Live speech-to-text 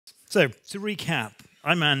So, to recap,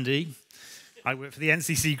 I'm Andy. I work for the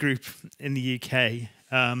NCC Group in the UK.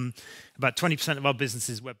 About 20% of our business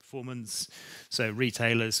is web performance, so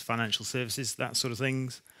retailers, financial services, that sort of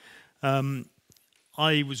things.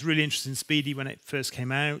 I was really interested in Speedy when it first came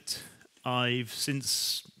out. I've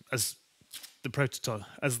since, as the protocol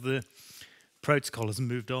has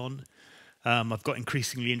moved on, I've got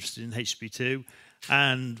increasingly interested in HTTP2.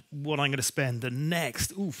 And what I'm going to spend the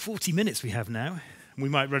next 40 minutes we have now, we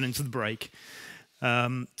might run into the break,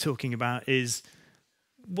 talking about is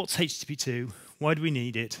what's HTTP2, why do we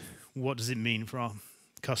need it, what does it mean for our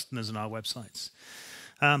customers and our websites.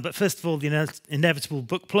 But first of all, the inevitable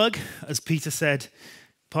book plug. As Peter said,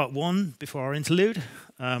 part one, before our interlude,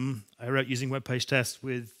 I wrote Using Web Page Test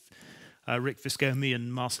with Rick Viscomi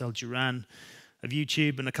and Marcel Duran of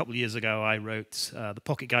YouTube, and a couple of years ago I wrote the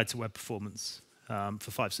Pocket Guide to Web Performance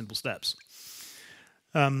for 5 simple steps.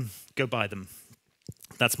 Go buy them.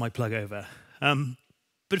 That's my plug over. But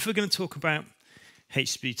if we're going to talk about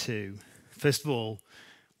HTTP2, first of all,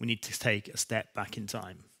 we need to take a step back in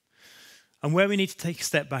time. And where we need to take a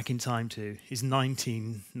step back in time to is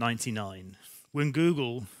 1999, when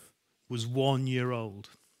Google was 1 year old.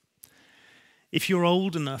 If you're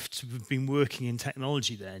old enough to have been working in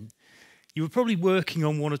technology then, you were probably working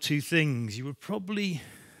on one or two things. You were probably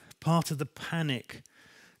part of the panic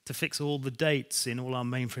to fix all the dates in all our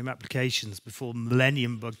mainframe applications before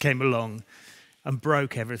Millennium Bug came along and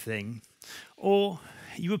broke everything. Or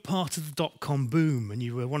you were part of the dot-com boom and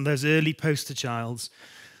you were one of those early poster childs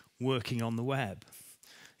working on the web,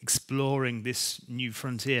 exploring this new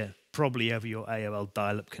frontier, probably over your AOL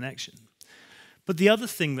dial-up connection. But the other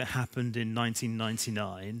thing that happened in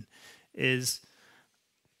 1999 is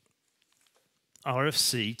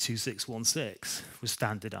RFC 2616 was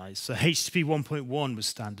standardized. So HTTP 1.1 was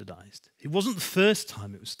standardized. It wasn't the first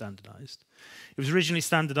time it was standardized. It was originally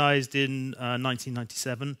standardized in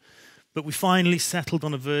 1997, but we finally settled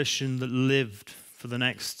on a version that lived for the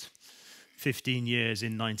next 15 years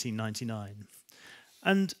in 1999.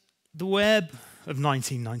 And the web of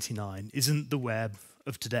 1999 isn't the web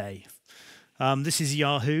of today. This is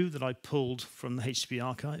Yahoo that I pulled from the HTTP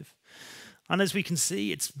archive. And as we can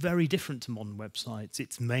see, it's very different to modern websites.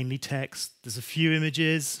 It's mainly text. There's a few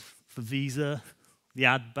images for Visa, the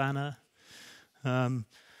ad banner, no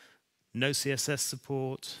CSS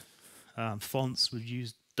support, fonts were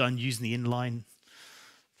done using the inline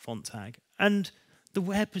font tag. And the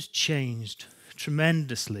web has changed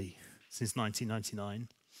tremendously since 1999.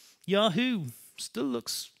 Yahoo still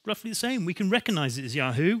looks roughly the same. We can recognize it as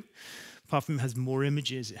Yahoo. Apart from it has more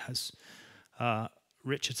images, it has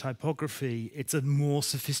richer typography, it's a more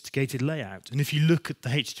sophisticated layout. And if you look at the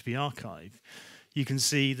HTTP archive, you can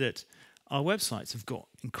see that our websites have got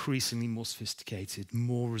increasingly more sophisticated,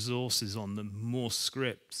 more resources on them, more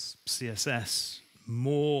scripts, CSS,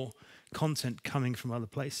 more content coming from other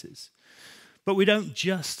places. But we don't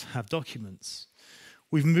just have documents.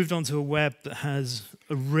 We've moved on to a web that has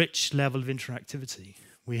a rich level of interactivity.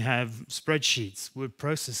 We have spreadsheets, word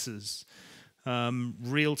processors,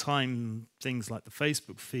 real-time things like the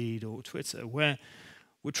Facebook feed or Twitter, where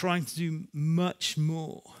we're trying to do much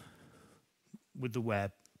more with the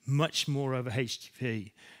web, much more over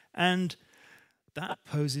HTTP. And that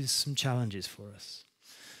poses some challenges for us.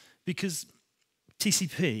 Because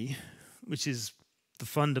TCP, which is the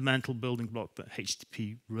fundamental building block that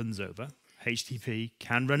HTTP runs over, HTTP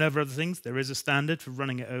can run over other things. There is a standard for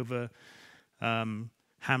running it over ham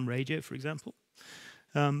radio, for example.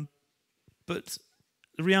 But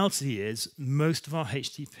the reality is most of our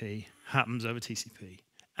HTTP happens over TCP.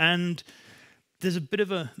 And there's a bit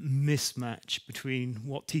of a mismatch between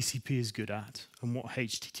what TCP is good at and what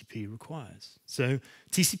HTTP requires. So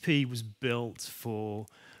TCP was built for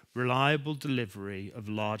reliable delivery of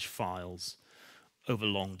large files over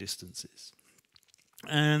long distances.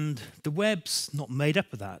 And the web's not made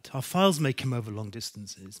up of that. Our files may come over long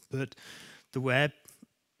distances, but the web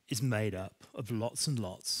is made up of lots and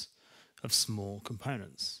lots of small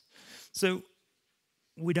components. So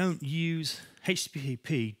we don't use,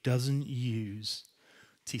 HTTP doesn't use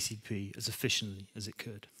TCP as efficiently as it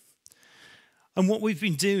could. And what we've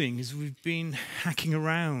been doing is we've been hacking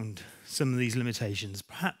around some of these limitations,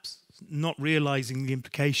 perhaps not realizing the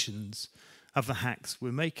implications of the hacks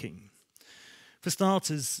we're making. For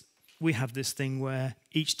starters, we have this thing where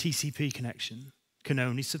each TCP connection can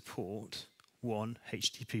only support one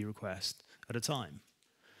HTTP request at a time.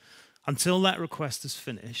 Until that request is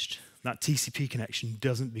finished, that TCP connection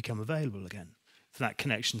doesn't become available again. If that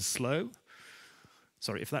connection is slow,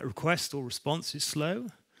 if that request or response is slow,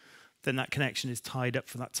 then that connection is tied up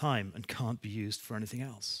for that time and can't be used for anything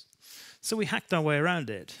else. So we hacked our way around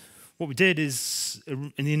it. what we did is,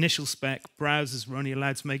 in the initial spec, browsers were only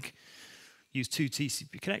allowed to use 2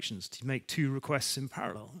 TCP connections to make 2 requests in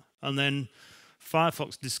parallel. And then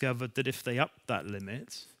Firefox discovered that if they upped that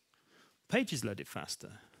limit, pages loaded faster.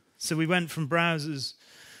 So we went from browsers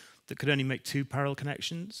that could only make 2 parallel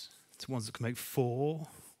connections to ones that could make 4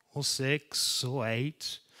 or 6 or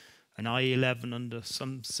 8. And IE11 under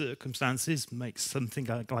some circumstances makes something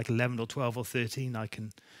like 11 or 12 or 13, I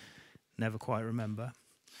can never quite remember.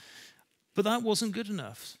 But that wasn't good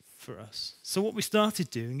enough for us. So what we started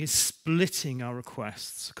doing is splitting our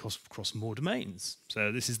requests across more domains.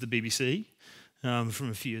 So this is the BBC from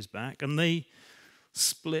a few years back, and they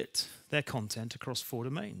split their content across 4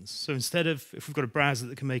 domains. So instead of, if we've got a browser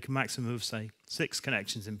that can make a maximum of, say, 6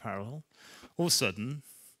 connections in parallel, all of a sudden,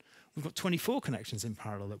 we've got 24 connections in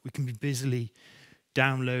parallel that we can be busily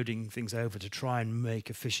downloading things over to try and make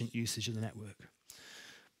efficient usage of the network.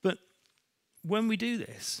 But when we do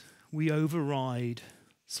this, we override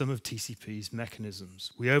some of TCP's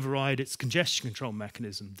mechanisms. We override its congestion control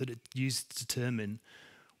mechanism that it used to determine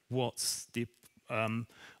what's the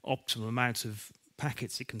optimal amount of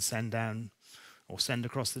packets it can send down or send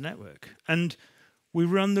across the network. And we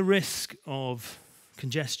run the risk of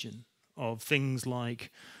congestion, of things like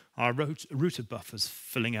our router buffers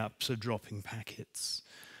filling up, so dropping packets.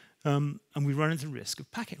 And we run into the risk of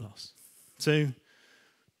packet loss. So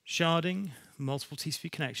sharding multiple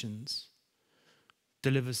TCP connections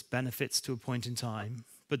delivers benefits to a point in time,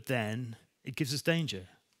 but then it gives us danger.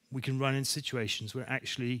 We can run in situations where it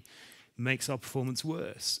actually makes our performance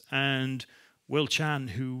worse. And Will Chan,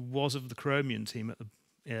 who was of the Chromium team at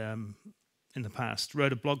in the past,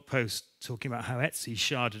 wrote a blog post talking about how Etsy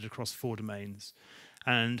sharded across 4 domains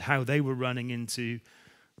and how they were running into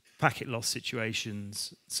packet loss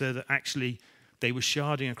situations so that actually they were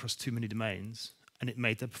sharding across too many domains and it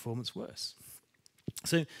made their performance worse.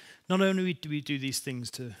 So not only do we do these things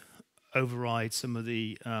to override some of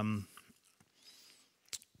the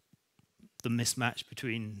mismatch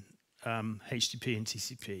between HTTP and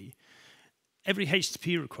TCP, every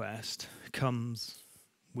HTTP request comes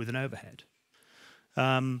with an overhead.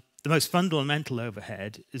 The most fundamental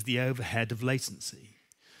overhead is the overhead of latency,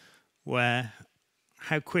 where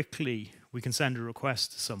how quickly we can send a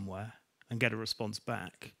request to somewhere and get a response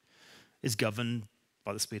back is governed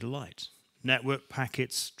by the speed of light. Network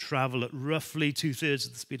packets travel at roughly 2/3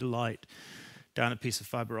 of the speed of light down a piece of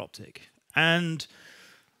fiber optic. And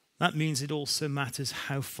that means it also matters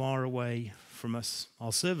how far away from us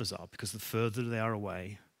our servers are, because the further they are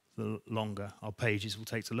away, the longer our pages will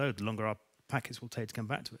take to load, the longer our packets will take to come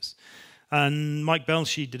back to us. And Mike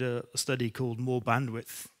Belshie did a study called More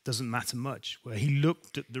Bandwidth Doesn't Matter Much, where he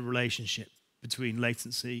looked at the relationship between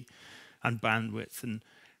latency and bandwidth and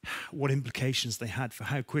what implications they had for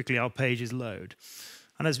how quickly our pages load.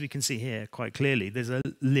 And as we can see here quite clearly, there's a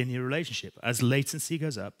linear relationship. As latency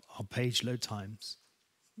goes up, our page load times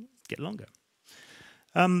get longer.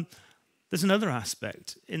 There's another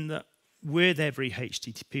aspect in that with every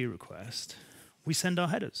HTTP request, we send our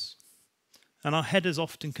headers. And our headers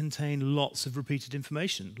often contain lots of repeated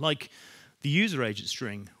information, like the user agent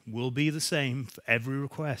string will be the same for every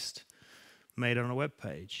request made on a web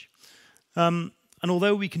page. And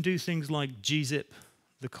although we can do things like gzip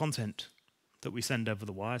the content that we send over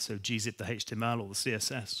the wire, so gzip the HTML or the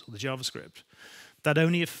CSS or the JavaScript, that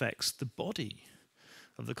only affects the body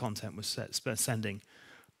of the content we're sending.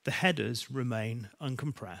 The headers remain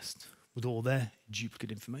uncompressed with all their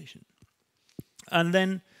duplicate information. And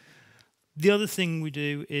then the other thing we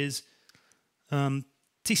do is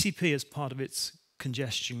TCP, as part of its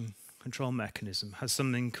congestion control mechanism, has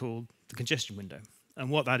something called the congestion window. And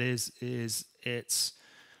what that is it's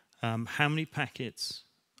how many packets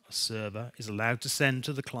a server is allowed to send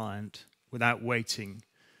to the client without waiting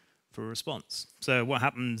for a response. So what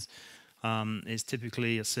happens is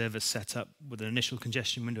typically a server set up with an initial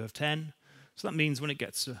congestion window of 10. So that means when it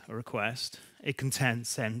gets a request, it can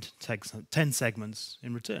send 10 segments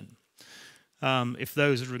in return. If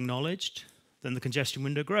those are acknowledged, then the congestion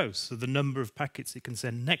window grows. So the number of packets it can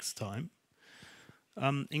send next time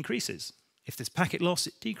increases. If there's packet loss,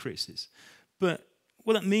 it decreases. But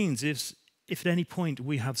what that means is if at any point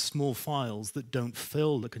we have small files that don't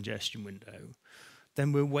fill the congestion window,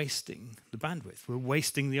 then we're wasting the bandwidth. We're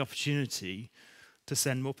wasting the opportunity to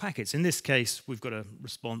send more packets. In this case, we've got a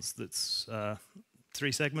response that's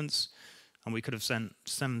 3 segments, and we could have sent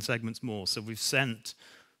 7 segments more. So we've sent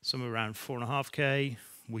somewhere around 4.5K.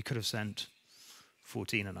 We could have sent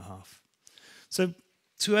 14.5. So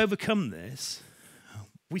to overcome this,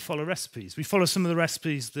 we follow recipes. We follow some of the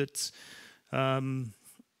recipes that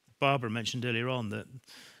Barbara mentioned earlier on that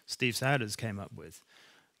Steve Souders came up with.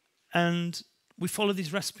 And we follow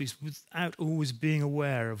these recipes without always being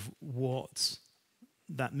aware of what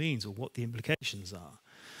that means or what the implications are.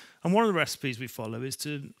 And one of the recipes we follow is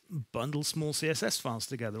to bundle small CSS files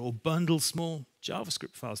together or bundle small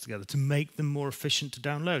JavaScript files together to make them more efficient to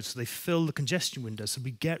download. So they fill the congestion window. So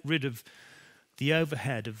we get rid of the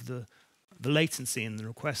overhead of the latency in the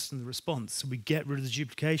request and the response. So we get rid of the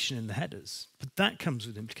duplication in the headers. But that comes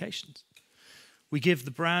with implications. We give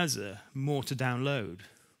the browser more to download,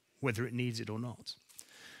 whether it needs it or not.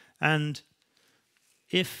 And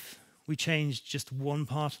if we change just one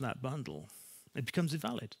part of that bundle, it becomes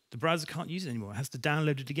invalid. The browser can't use it anymore. It has to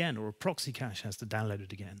download it again, or a proxy cache has to download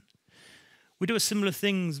it again. We do similar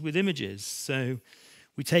things with images. So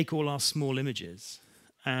we take all our small images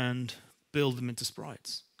and build them into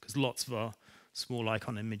sprites, because lots of our small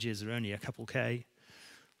icon images are only a couple K.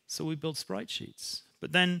 So we build sprite sheets.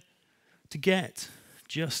 But then to get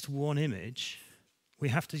just one image, we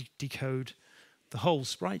have to decode the whole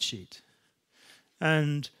sprite sheet.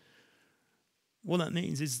 And what that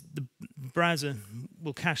means is the browser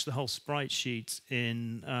will cache the whole sprite sheet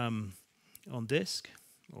in on disk,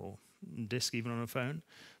 or disk even on a phone.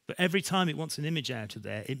 But every time it wants an image out of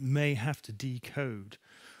there, it may have to decode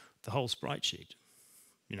the whole sprite sheet.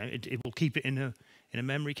 You know, it will keep it in a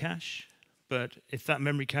memory cache, but if that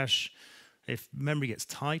memory cache, if memory gets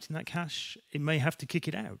tight in that cache, it may have to kick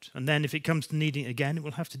it out. And then if it comes to needing it again, it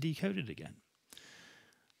will have to decode it again.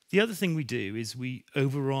 The other thing we do is we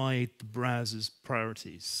override the browser's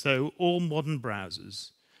priorities. So all modern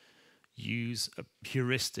browsers use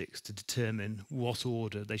heuristics to determine what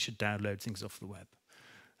order they should download things off the web.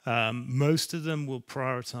 Most of them will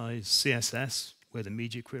prioritize CSS, where the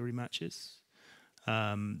media query matches.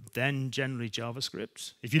 Then generally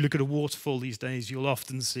JavaScript. If you look at a waterfall these days, you'll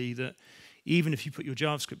often see that even if you put your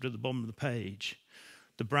JavaScript at the bottom of the page,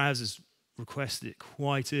 the browser's requested it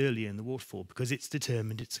quite early in the waterfall because it's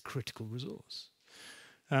determined it's a critical resource.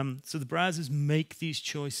 So the browsers make these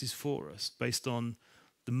choices for us based on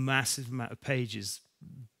the massive amount of pages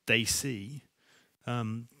they see.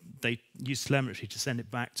 They use telemetry to send it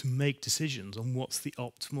back to make decisions on what's the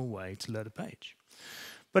optimal way to load a page.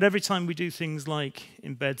 But every time we do things like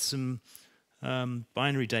embed some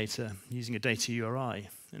binary data using a data URI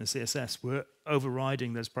in a CSS, we're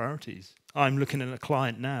overriding those priorities. I'm looking at a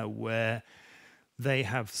client now where they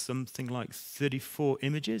have something like 34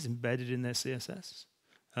 images embedded in their CSS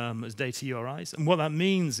as data URIs. And what that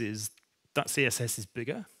means is that CSS is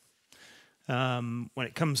bigger. When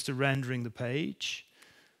it comes to rendering the page,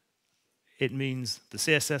 it means the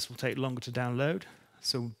CSS will take longer to download.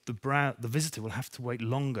 So the visitor will have to wait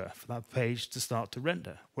longer for that page to start to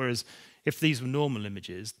render. Whereas if these were normal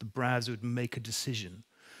images, the browser would make a decision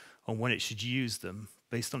on when it should use them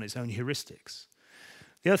based on its own heuristics.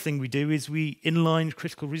 The other thing we do is we inline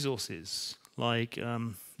critical resources. Like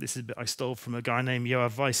this is a bit I stole from a guy named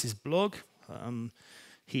Yoav Weiss's blog.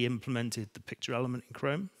 He implemented the picture element in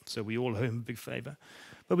Chrome, so we all owe him a big favor.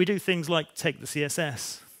 But we do things like take the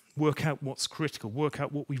CSS, work out what's critical, work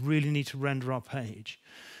out what we really need to render our page,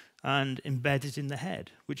 and embed it in the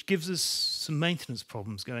head, which gives us some maintenance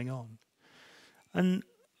problems going on. And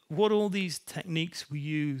what all these techniques we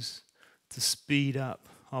use to speed up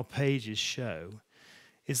our pages show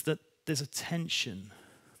is that there's a tension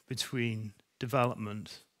between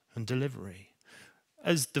development and delivery.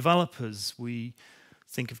 As developers, we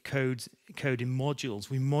think of code in modules.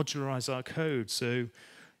 We modularize our code, so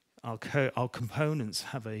our components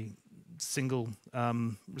have a single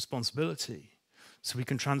responsibility. So we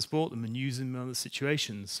can transport them and use them in other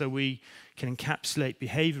situations. So we can encapsulate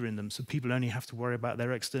behavior in them so people only have to worry about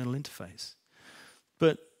their external interface.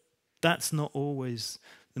 But that's not always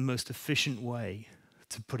the most efficient way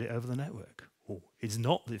to put it over the network. Or it's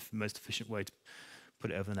not the most efficient way to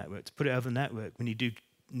put it over the network. To put it over the network, we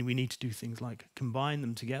need to do things like combine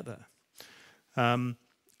them together and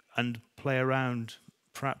play around,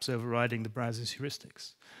 perhaps overriding the browser's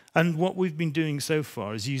heuristics. And what we've been doing so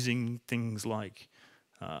far is using things like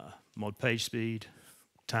mod page speed,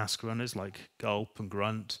 task runners like Gulp and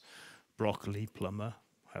Grunt, Broccoli, Plumber,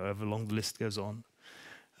 however long the list goes on,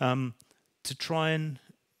 to try and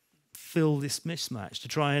fill this mismatch, to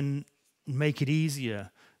try and make it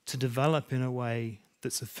easier to develop in a way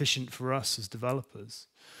that's efficient for us as developers,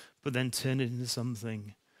 but then turn it into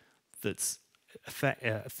something that's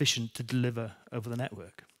efficient to deliver over the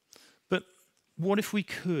network. But what if we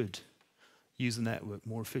could use the network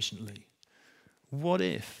more efficiently? What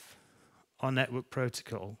if our network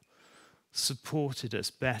protocol supported us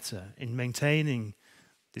better in maintaining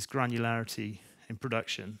this granularity in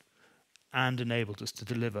production and enabled us to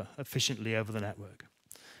deliver efficiently over the network?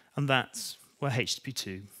 And that's where HTTP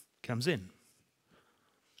 2 comes in.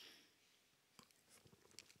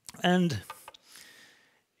 And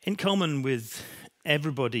in common with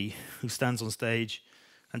everybody who stands on stage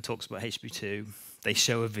and talks about HTTP2, they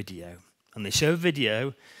show a video. And they show a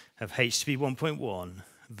video of HTTP 1.1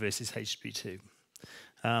 versus HTTP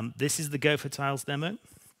 2. This is the Gopher Tiles demo.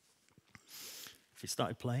 If it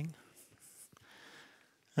started playing.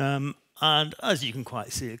 And as you can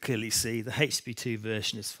quite clearly see, the HTTP 2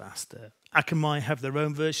 version is faster. Akamai have their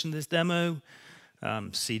own version of this demo.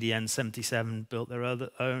 CDN 77 built their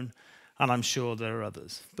own, and I'm sure there are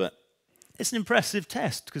others. But it's an impressive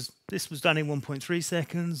test, because this was done in 1.3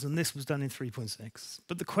 seconds, and this was done in 3.6.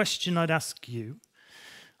 But the question I'd ask you,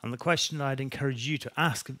 and the question I'd encourage you to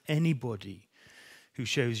ask of anybody who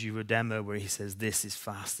shows you a demo where he says this is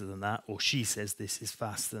faster than that, or she says this is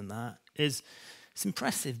faster than that, is it's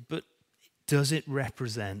impressive, but does it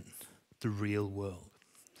represent the real world?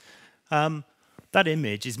 That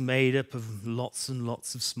image is made up of lots and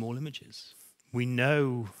lots of small images. We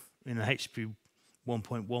know in a HTTP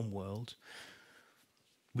 1.1 world,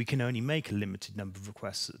 we can only make a limited number of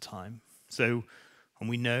requests at a time. And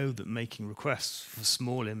we know that making requests for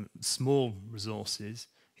small resources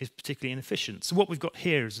is particularly inefficient. So what we've got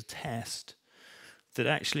here is a test that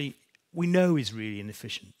actually we know is really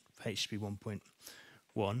inefficient for HTTP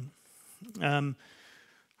 1.1. And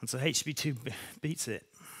so HTTP 2 beats it.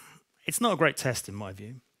 It's not a great test in my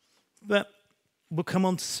view, but we'll come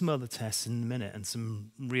on to some other tests in a minute and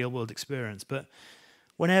some real-world experience. But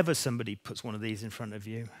whenever somebody puts one of these in front of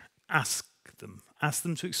you, ask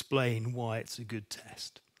them to explain why it's a good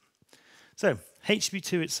test. So HTTP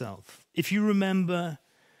 2 itself, if you remember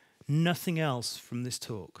nothing else from this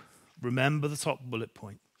talk, remember the top bullet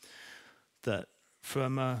point, that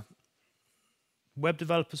from a web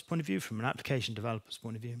developer's point of view, from an application developer's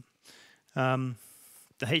point of view,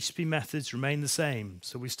 the HTTP methods remain the same.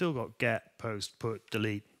 So we've still got get, post, put,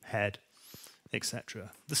 delete, head,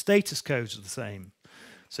 etc. The status codes are the same.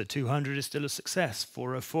 So 200 is still a success.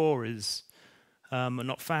 404 is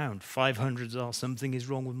not found. 500s are something is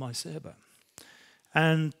wrong with my server.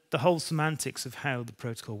 And the whole semantics of how the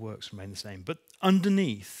protocol works remain the same. But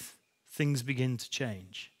underneath, things begin to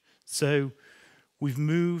change. So we've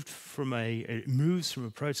moved from it moves from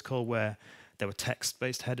a protocol where there were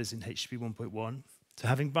text-based headers in HTTP 1.1 to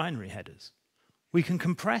having binary headers. We can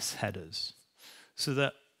compress headers so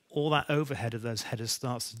that all that overhead of those headers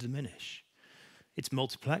starts to diminish. It's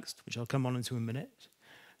multiplexed, which I'll come on into in a minute.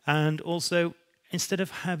 And also, instead of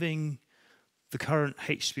having the current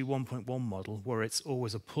HTTP 1.1 model, where it's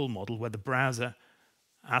always a pull model, where the browser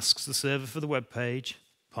asks the server for the web page,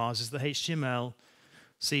 parses the HTML,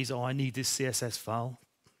 sees, oh, I need this CSS file,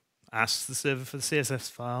 asks the server for the CSS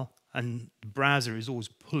file, and the browser is always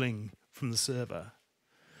pulling from the server.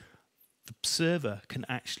 The server can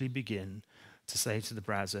actually begin to say to the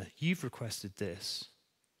browser, you've requested this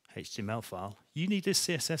HTML file, you need this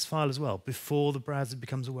CSS file as well, before the browser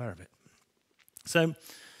becomes aware of it. So,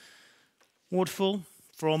 waterfall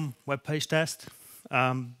from web page test.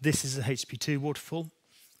 This is a HTTP 2 waterfall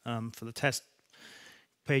for the test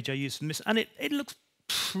page I used for this, and it looks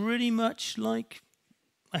pretty much like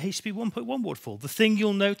a HTTP 1.1 waterfall. The thing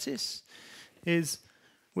you'll notice is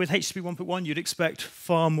with HTTP 1.1, you'd expect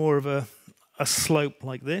far more of a slope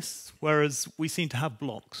like this, whereas we seem to have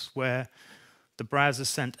blocks where the browser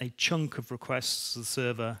sent a chunk of requests to the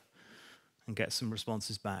server and gets some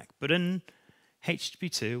responses back. But in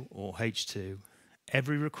HTTP 2 or H2,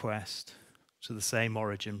 every request to the same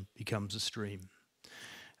origin becomes a stream.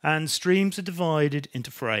 And streams are divided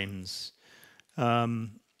into frames.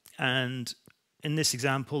 And in this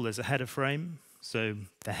example, there's a header frame. So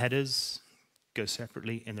the headers go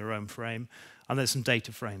separately in their own frame. And there's some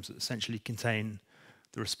data frames that essentially contain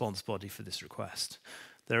the response body for this request.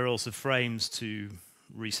 There are also frames to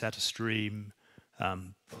reset a stream,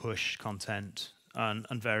 push content, and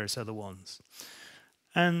various other ones.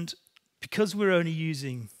 And because we're only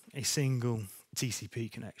using a single TCP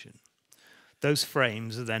connection, those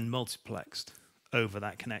frames are then multiplexed over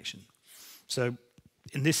that connection. So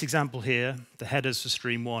in this example here, the headers for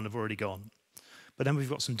stream 1 have already gone. But then we've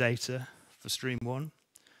got some data for stream 1.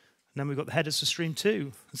 And then we've got the headers for stream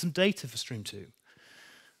 2 and some data for stream 2.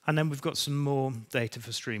 And then we've got some more data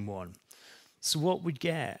for stream 1. So what we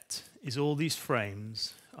get is all these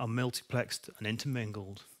frames are multiplexed and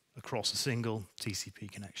intermingled across a single TCP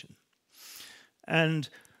connection. And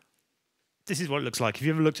this is what it looks like. If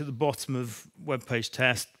you ever looked at the bottom of web page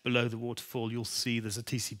test, below the waterfall, you'll see there's a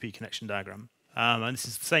TCP connection diagram. And this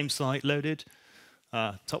is the same site loaded.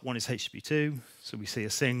 Top one is HTTP 2, so we see a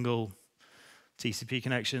single TCP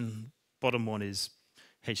connection. Bottom one is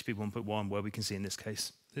HTTP 1.1, where we can see, in this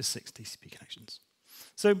case, There's 6 TCP connections.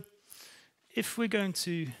 So if we're going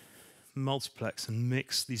to multiplex and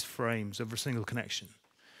mix these frames over a single connection,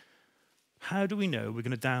 how do we know we're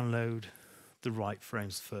going to download the right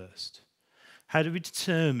frames first? How do we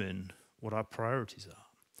determine what our priorities are?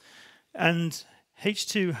 And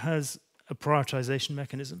H2 has a prioritization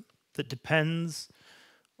mechanism that depends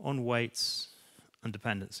on weights and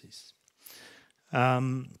dependencies.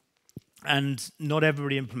 And not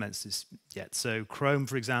everybody implements this yet. So Chrome,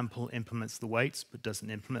 for example, implements the weights, but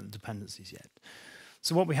doesn't implement the dependencies yet.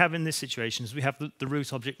 So what we have in this situation is we have the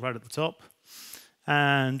root object right at the top,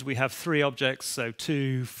 and we have 3 objects, so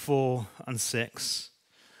 2, 4, and 6,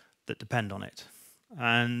 that depend on it.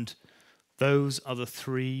 And those are the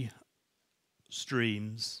 3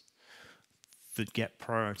 streams that get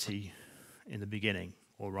priority in the beginning,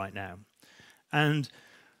 or right now. And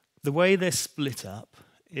the way they're split up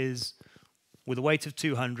is with a weight of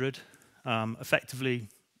 200, effectively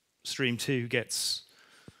stream 2 gets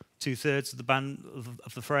 2/3 of the band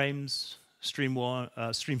of the frames, stream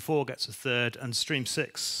 4 gets 1/3, and stream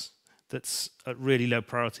 6, that's at really low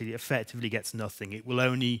priority, effectively gets nothing. It will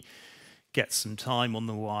only get some time on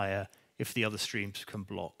the wire if the other streams become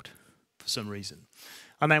blocked for some reason.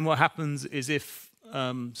 And then what happens is if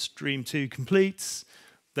stream 2 completes,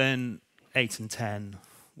 then 8 and 10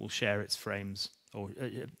 will share its frames or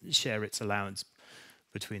share its allowance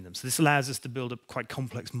between them. So this allows us to build up quite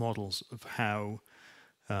complex models of how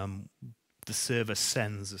the server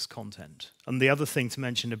sends us content. And the other thing to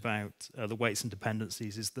mention about the weights and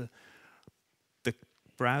dependencies is the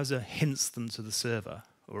browser hints them to the server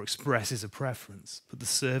or expresses a preference, but the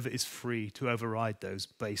server is free to override those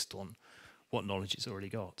based on what knowledge it's already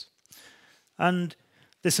got. And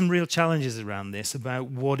there's some real challenges around this about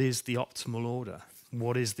what is the optimal order,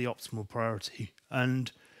 what is the optimal priority,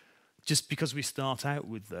 and just because we start out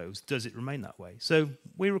with those, does it remain that way? So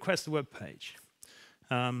we request a web page.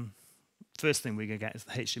 First thing we're going to get is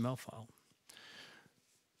the HTML file.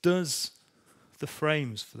 Does the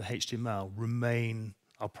frames for the HTML remain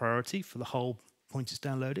our priority for the whole point it's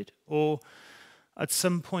downloaded? Or at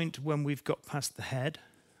some point when we've got past the head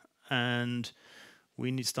and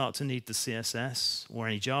we start to need the CSS or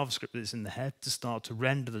any JavaScript that's in the head to start to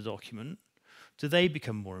render the document, do they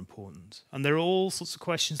become more important? And there are all sorts of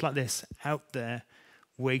questions like this out there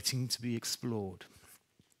waiting to be explored.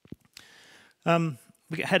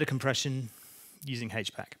 We get header compression using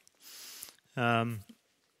HBAC,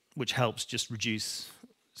 which helps just reduce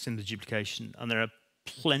symbol duplication. And there are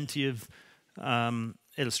plenty of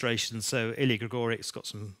illustrations. So Ilya Grigoryk's got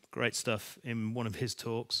some great stuff in one of his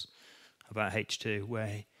talks about H2,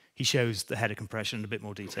 where he shows the header compression in a bit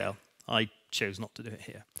more detail. I chose not to do it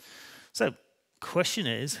here. So question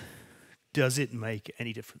is, does it make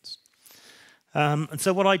any difference? And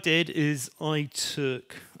so what I did is I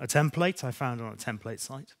took a template I found on a template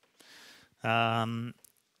site.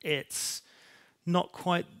 It's not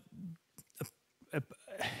quite,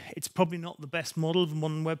 it's probably not the best model of a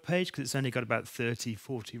modern web page because it's only got about 30,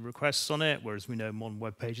 40 requests on it, whereas we know modern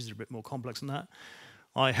web pages are a bit more complex than that.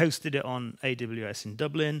 I hosted it on AWS in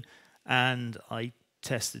Dublin, and I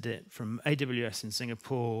tested it from AWS in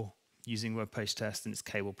Singapore using web page test and its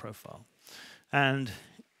cable profile. And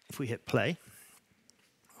if we hit play,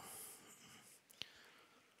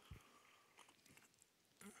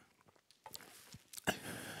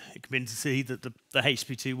 you can begin to see that the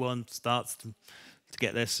HTTP 2.1 starts to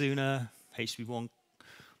get there sooner. HTTP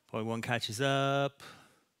 1.1 catches up.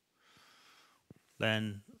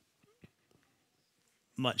 Then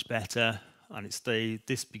much better, and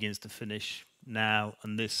this begins to finish now,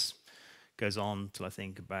 and this goes on till I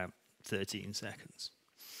think about 13 seconds.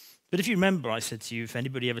 But if you remember, I said to you, if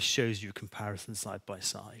anybody ever shows you a comparison side by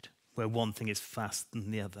side, where one thing is faster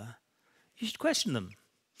than the other, you should question them.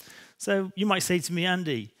 So you might say to me,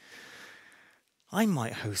 Andy, I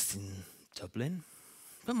might host in Dublin,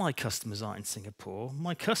 but my customers aren't in Singapore.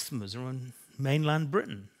 My customers are in mainland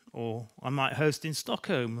Britain. Or I might host in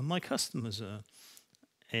Stockholm, and my customers are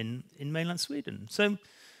in mainland Sweden. So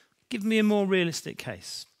give me a more realistic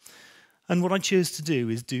case. And what I chose to do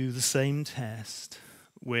is do the same test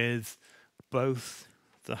with both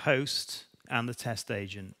the host and the test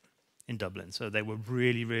agent in Dublin. So they were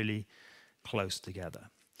really, really close together.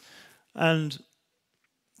 And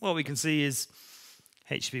what we can see is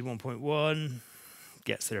HTTP 1.1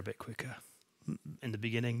 gets there a bit quicker in the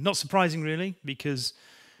beginning. Not surprising, really, because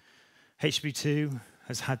HTTP 2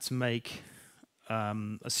 has had to make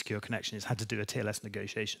a secure connection. It's had to do a TLS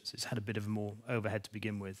negotiations. It's had a bit of more overhead to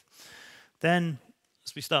begin with. Then,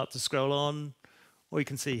 as we start to scroll on, well, you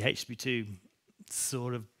can see HTTP 2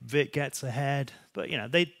 sort of gets ahead, but you know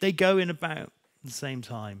they go in about at the same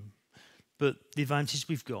time. But the advantage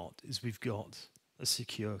we've got is we've got a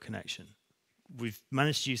secure connection. We've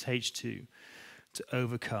managed to use H2 to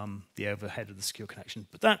overcome the overhead of the secure connection.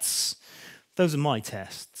 But those are my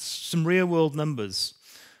tests. Some real-world numbers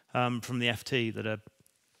from the FT that a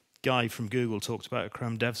guy from Google talked about at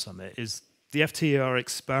Chrome Dev Summit is the FT are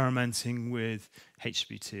experimenting with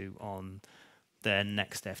HTTP2 on their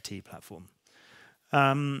next FT platform.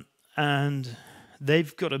 And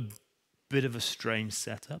they've got a bit of a strange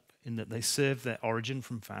setup in that they serve their origin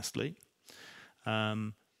from Fastly,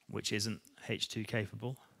 which isn't H2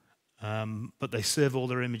 capable, but they serve all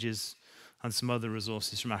their images and some other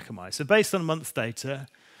resources from Akamai. So based on month data,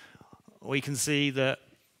 we can see that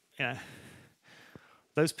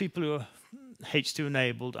those people who are H2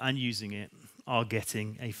 enabled and using it are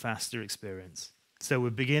getting a faster experience. So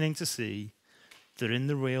we're beginning to see that in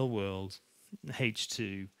the real world,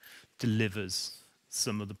 H2 delivers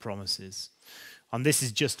some of the promises. And this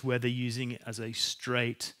is just where they're using it as a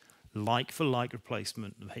straight like-for-like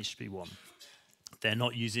replacement of HTTP1. They're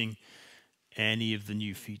not using any of the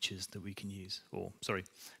new features that we can use. Or, sorry,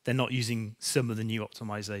 they're not using some of the new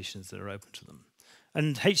optimizations that are open to them.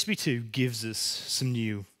 And HTTP2 gives us some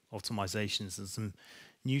new optimizations and some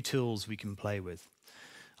new tools we can play with.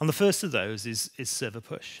 And the first of those is server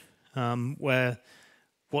push, where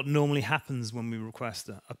what normally happens when we request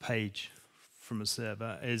a page from a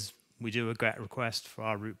server is we do a GET request for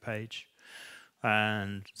our root page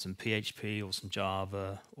and some PHP or some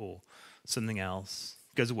Java or something else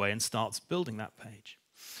goes away and starts building that page.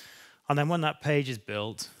 And then when that page is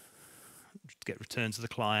built, get returned to the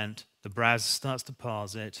client, the browser starts to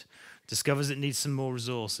parse it, discovers it needs some more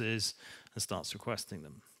resources, and starts requesting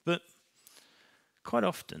them. But quite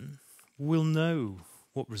often, we'll know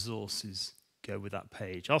what resources go with that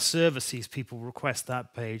page. Our server sees people request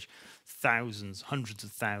that page thousands, hundreds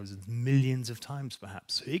of thousands, millions of times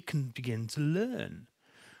perhaps. So it can begin to learn.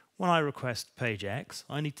 When I request page X,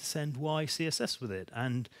 I need to send Y CSS with it.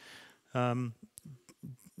 And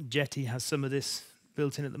Jetty has some of this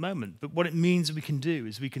built in at the moment. But what it means we can do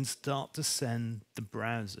is we can start to send the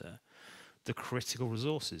browser the critical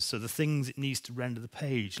resources. So the things it needs to render the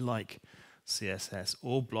page, like CSS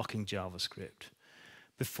or blocking JavaScript,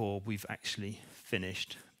 before we've actually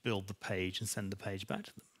finished, build the page and send the page back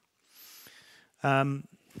to them.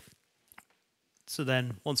 So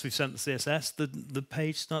then, once we've sent the CSS, the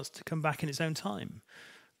page starts to come back in its own time.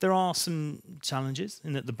 There are some challenges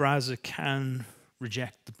in that the browser can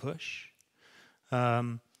reject the push.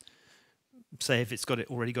 Say if it's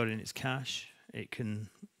already got it in its cache, it can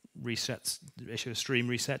issue a stream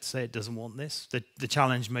reset to say it doesn't want this. The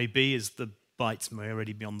challenge may be is the bytes may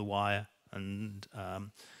already be on the wire and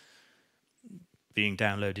being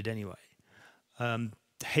downloaded anyway.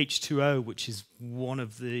 H2O, which is one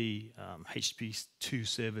of the HTTP2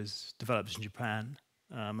 servers developed in Japan,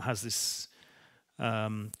 has this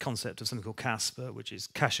concept of something called Casper, which is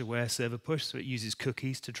cache-aware server push. So it uses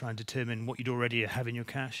cookies to try and determine what you'd already have in your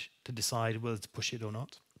cache to decide whether to push it or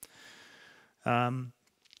not.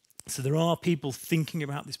 So there are people thinking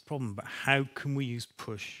about this problem, but how can we use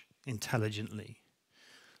push intelligently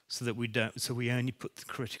so that we only put the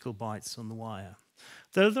critical bytes on the wire?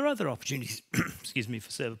 There are other opportunities, excuse me,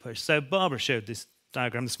 for server push. So Barbara showed this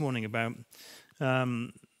diagram this morning about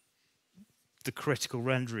the critical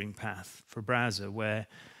rendering path for a browser, where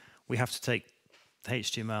we have to take the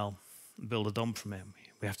HTML and build a DOM from it.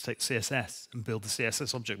 We have to take CSS and build the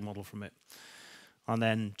CSS object model from it. And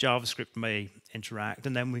then JavaScript may interact,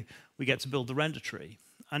 and then we get to build the render tree.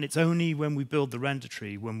 And it's only when we build the render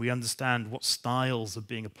tree, when we understand what styles are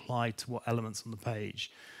being applied to what elements on the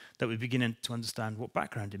page, that we begin to understand what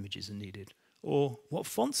background images are needed or what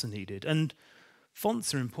fonts are needed. And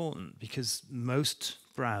fonts are important because most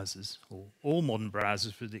browsers, or all modern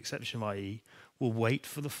browsers with the exception of IE, will wait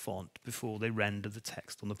for the font before they render the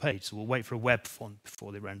text on the page. So we'll wait for a web font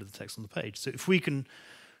before they render the text on the page. So if we can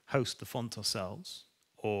host the font ourselves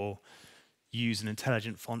or use an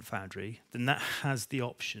intelligent font foundry, then that has the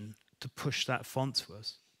option to push that font to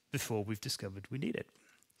us before we've discovered we need it.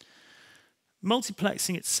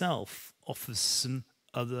 Multiplexing itself offers some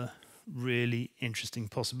other really interesting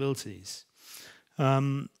possibilities.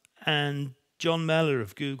 And John Mellor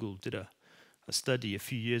of Google did a study a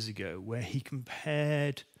few years ago where he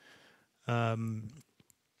compared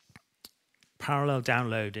parallel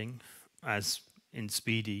downloading, as in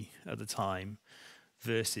Speedy at the time,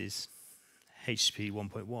 versus HTTP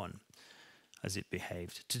 1.1 as it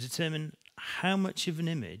behaved, to determine how much of an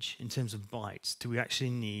image, in terms of bytes, do we actually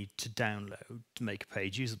need to download to make a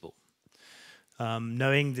page usable.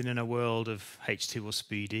 Knowing that in a world of H2 or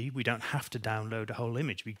Speedy, we don't have to download a whole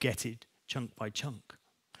image. We get it chunk by chunk.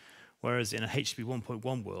 Whereas in a HTTP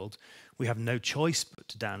 1.1 world, we have no choice but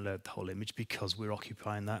to download the whole image because we're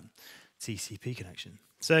occupying that TCP connection.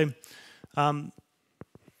 So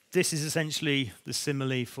this is essentially the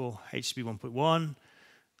simile for HTTP 1.1,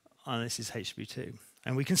 and this is HTTP 2.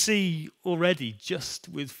 And we can see already just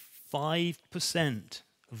with 5%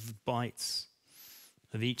 of the bytes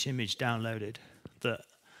of each image downloaded that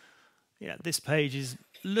this page is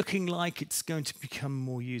looking like it's going to become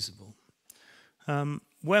more usable.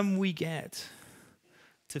 When we get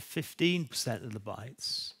to 15% of the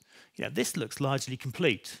bytes, this looks largely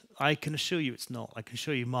complete. I can assure you it's not. I can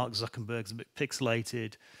assure you Mark Zuckerberg's a bit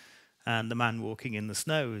pixelated, and the man walking in the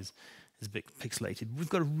snow is a bit pixelated. We've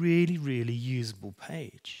got a really, really usable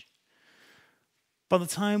page. By the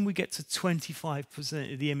time we get to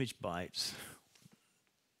 25% of the image bytes,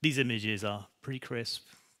 these images are pretty crisp,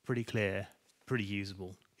 pretty clear, pretty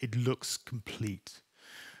usable. It looks complete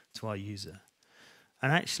to our user.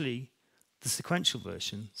 And actually, the sequential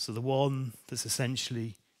version, so the one that's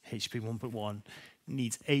essentially HTTP 1.1,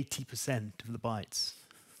 needs 80% of the bytes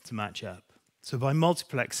to match up. So by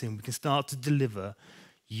multiplexing, we can start to deliver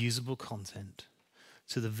usable content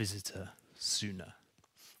to the visitor sooner,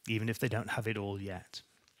 even if they don't have it all yet.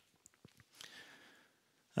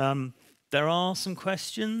 There are some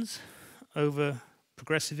questions over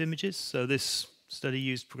progressive images. So this study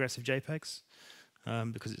used progressive JPEGs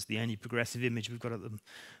because it's the only progressive image we've got at the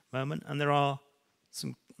moment. And there are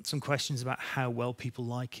some questions about how well people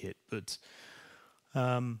like it. But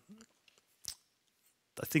I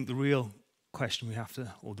think the real question we have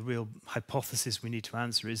to, or the real hypothesis we need to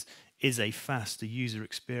answer is a faster user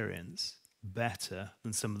experience better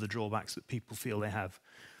than some of the drawbacks that people feel they have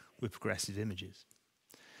with progressive images?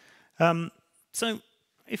 So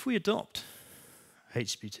if we adopt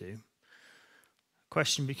HTTP 2, the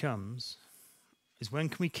question becomes, is when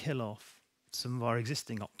can we kill off some of our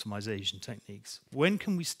existing optimization techniques? When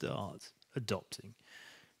can we start adopting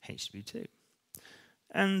HTTP 2?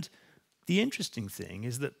 And the interesting thing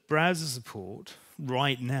is that browser support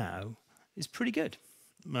right now is pretty good.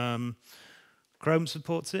 Chrome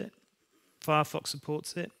supports it, Firefox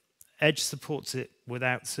supports it, Edge supports it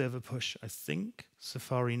without server push, I think.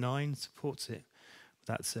 Safari 9 supports it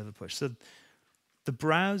without server push. So the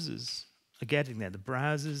browsers are getting there. The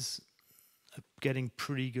browsers are getting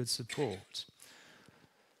pretty good support.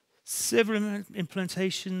 Server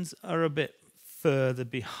implementations are a bit further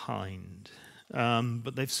behind,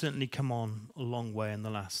 but they've certainly come on a long way in the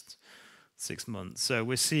last 6 months. So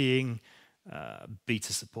we're seeing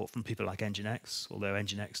beta support from people like Nginx, although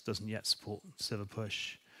Nginx doesn't yet support server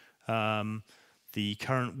push. The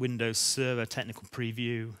current Windows Server technical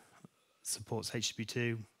preview supports HTTP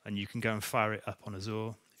 2, and you can go and fire it up on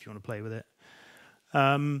Azure if you want to play with it.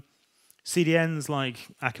 CDNs like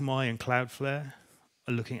Akamai and Cloudflare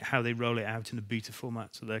are looking at how they roll it out in a beta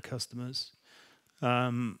format to their customers.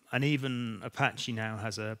 And even Apache now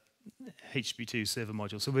has a HTTP 2 server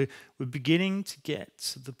module. So we're beginning to get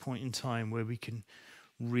to the point in time where we can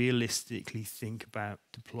realistically think about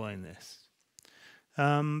deploying this.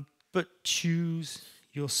 But choose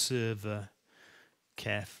your server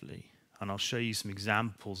carefully. And I'll show you some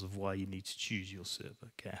examples of why you need to choose your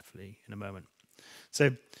server carefully in a moment.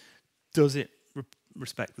 So does it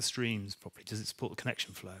respect the streams properly? Does it support the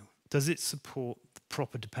connection flow? Does it support the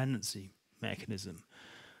proper dependency mechanism?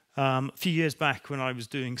 A few years back when I was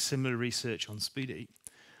doing similar research on SpeedEat,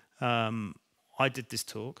 I did this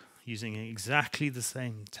talk using exactly the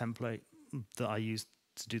same template that I used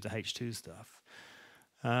to do the H2 stuff.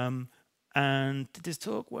 And did this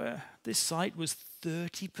talk where this site was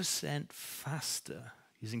 30% faster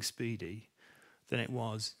using SpeedEat than it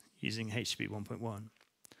was using HTTP 1.1.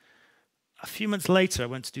 A few months later, I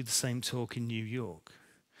went to do the same talk in New York,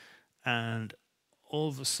 and all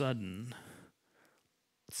of a sudden,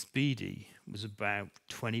 SpeedEat was about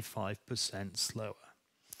 25% slower.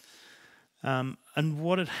 And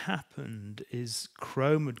what had happened is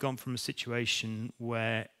Chrome had gone from a situation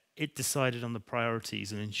where it decided on the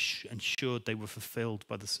priorities and ensured they were fulfilled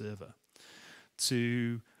by the server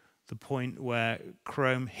to the point where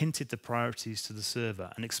Chrome hinted the priorities to the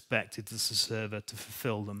server and expected the server to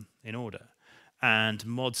fulfill them in order. And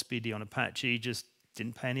Mod SpeedEat on Apache just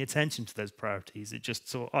didn't pay any attention to those priorities. It just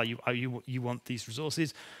thought, oh, you want these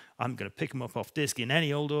resources? I'm going to pick them up off disk in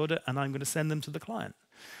any old order, and I'm going to send them to the client.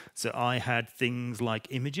 So I had things like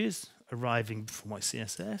images arriving before my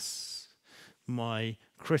CSS. My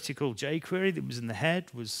critical jQuery that was in the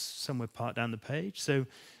head was somewhere part down the page. So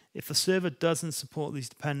if the server doesn't support these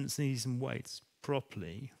dependencies and waits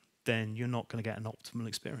properly, then you're not going to get an optimal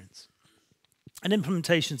experience. And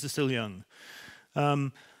implementations are still young.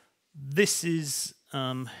 This is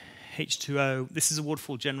H2O. This is a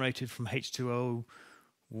waterfall generated from H2O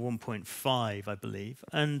 1.5, I believe.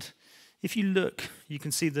 And if you look, you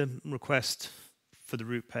can see the request for the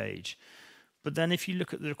root page. But then if you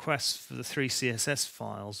look at the requests for the 3 CSS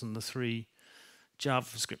files and the 3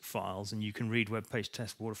 JavaScript files, and you can read web page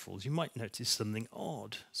test waterfalls, you might notice something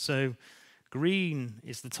odd. So green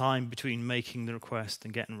is the time between making the request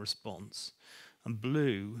and getting a response, and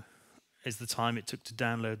blue is the time it took to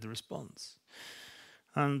download the response.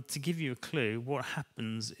 And to give you a clue, what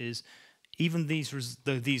happens is, even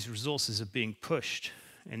though these resources are being pushed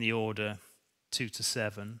in the order 2 to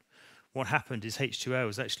 7, what happened is H2O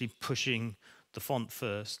is actually pushing the font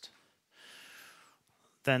first,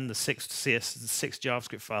 then the 6th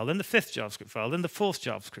JavaScript file, then the 5th JavaScript file, then the 4th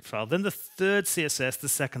JavaScript file, then the 3rd CSS, the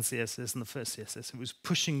 2nd CSS, and the 1st CSS. It was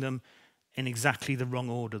pushing them in exactly the wrong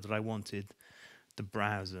order that I wanted the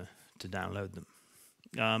browser to download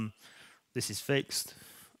them. This is fixed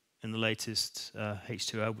in the latest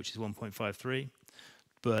H2O, which is 1.53,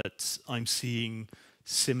 but I'm seeing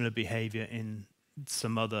similar behavior in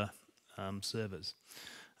some other servers.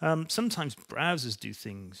 Sometimes browsers do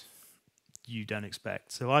things you don't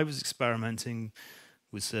expect. So I was experimenting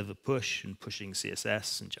with server push and pushing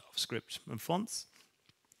CSS and JavaScript and fonts.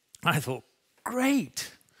 I thought,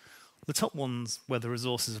 great. The top ones where the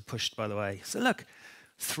resources are pushed, by the way. So look,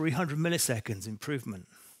 300 milliseconds improvement.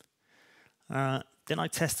 Then I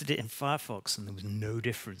tested it in Firefox, and there was no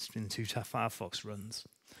difference between the 2 Firefox runs.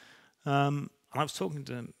 I was talking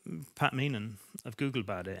to Pat Meenan of Google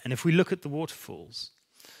about it, and if we look at the waterfalls,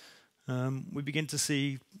 we begin to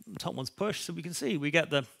see the top ones push, so we can see we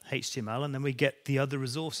get the HTML, and then we get the other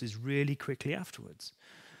resources really quickly afterwards.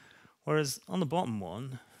 Whereas on the bottom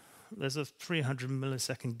one, there's a 300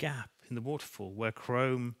 millisecond gap in the waterfall where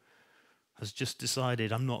Chrome has just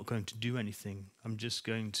decided, I'm not going to do anything. I'm just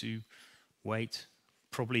going to wait.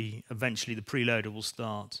 Probably eventually the preloader will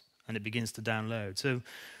start and it begins to download. So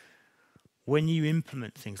when you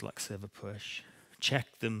implement things like server push,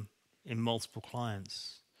 check them in multiple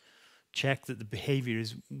clients. Check that the behavior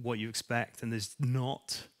is what you expect and there's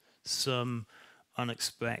not some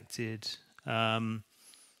unexpected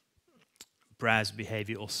browser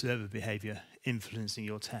behavior or server behavior influencing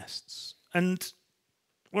your tests. And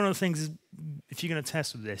one of the things is, if you're going to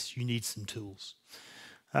test with this, you need some tools.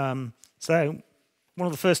 So one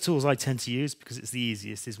of the first tools I tend to use, because it's the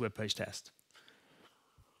easiest, is Web Page Test.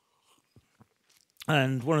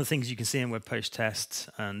 And one of the things you can see in Web Page Test,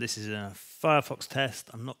 and this is a Firefox test,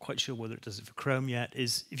 I'm not quite sure whether it does it for Chrome yet,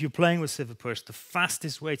 is if you're playing with server push, the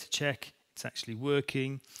fastest way to check it's actually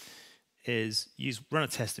working is run a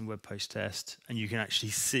test in Web Page Test, and you can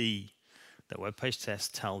actually see that Web Page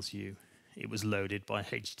Test tells you it was loaded by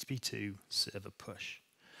HTTP2 server push.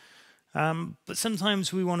 But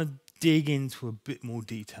sometimes we want to dig into a bit more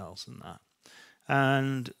details than that.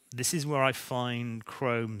 And this is where I find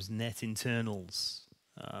Chrome's Net Internals,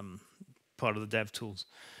 part of the dev tools,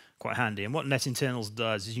 quite handy. And what Net Internals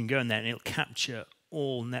does is you can go in there and it'll capture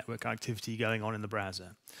all network activity going on in the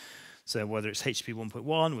browser. So whether it's HTTP 1.1,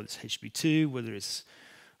 whether it's HTTP 2, whether it's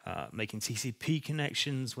making TCP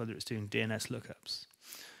connections, whether it's doing DNS lookups.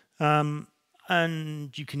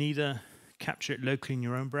 And you can either capture it locally in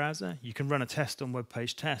your own browser. You can run a test on Web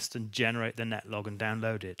Page Test and generate the net log and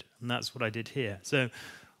download it. And that's what I did here. So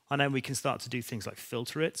I know we can start to do things like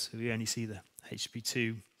filter it. So we only see the HTTP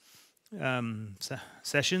 2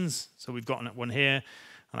 sessions. So we've gotten one here,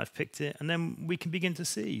 and I've picked it. And then we can begin to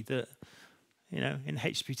see that, you know, in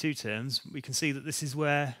HTTP 2 terms, we can see that this is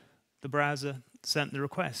where the browser sent the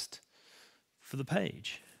request for the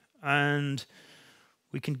page. And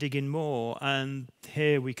we can dig in more, and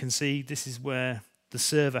here we can see this is where the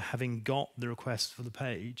server, having got the request for the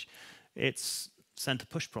page, it's sent a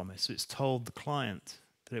push promise. So it's told the client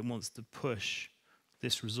that it wants to push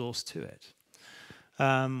this resource to it.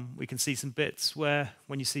 We can see some bits where,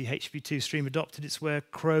 when you see HTTP2 stream adopted, it's where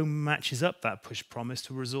Chrome matches up that push promise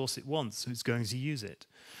to a resource it wants, so it's going to use it.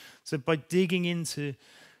 So by digging into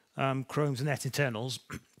Chrome's Net Internals,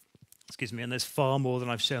 excuse me, and there's far more than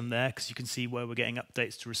I've shown there, because you can see where we're getting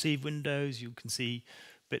updates to receive windows, you can see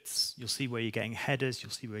bits, you'll see where you're getting headers,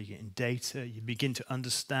 you'll see where you're getting data, you begin to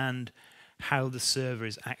understand how the server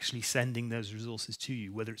is actually sending those resources to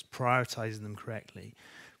you, whether it's prioritizing them correctly.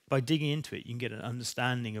 By digging into it, you can get an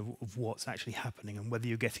understanding of what's actually happening and whether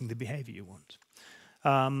you're getting the behavior you want.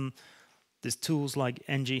 There's tools like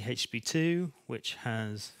NGHTTP2, which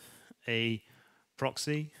has a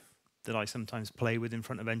proxy that I sometimes play with in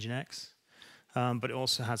front of Nginx, but it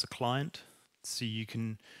also has a client, so you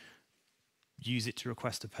can use it to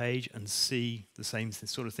request a page and see the same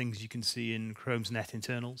sort of things you can see in Chrome's net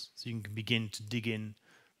internals. So you can begin to dig in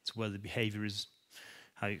to whether the behavior is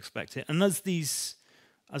how you expect it. And as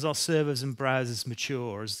our servers and browsers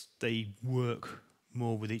mature, as they work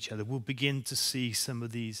more with each other, we'll begin to see some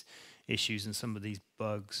of these issues and some of these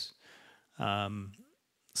bugs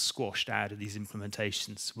squashed out of these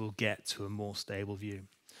implementations. We'll get to a more stable view.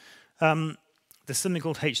 There's something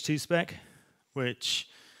called H2Spec, which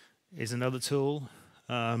is another tool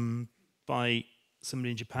by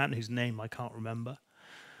somebody in Japan whose name I can't remember,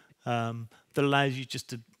 that allows you just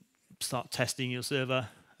to start testing your server.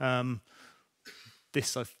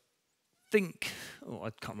 This, I think,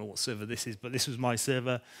 I can't remember what server this is, but this was my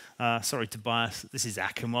server. Sorry, Tobias, this is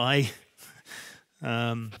Akamai.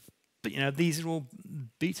 But these are all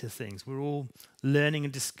beta things. We're all learning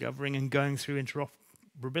and discovering and going through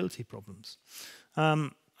interoperability problems.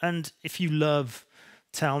 And if you love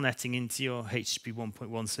telnetting into your HTTP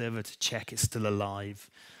 1.1 server to check it's still alive,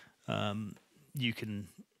 you can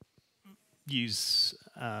use,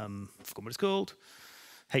 I forgot what it's called,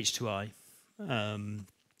 H2I,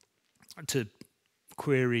 to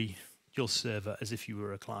query your server as if you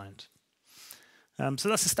were a client. So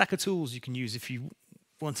that's a stack of tools you can use if you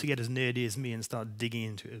want to get as nerdy as me and start digging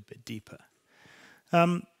into it a bit deeper.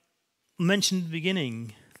 I mentioned at the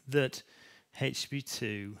beginning that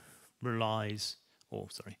HTTP2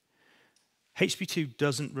 HTTP2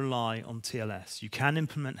 doesn't rely on TLS. You can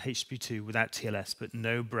implement HTTP2 without TLS, but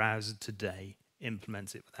no browser today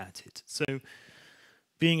implements it without it. So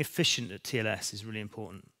being efficient at TLS is really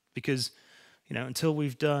important because, until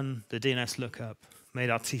we've done the DNS lookup,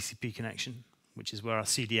 made our TCP connection, which is where our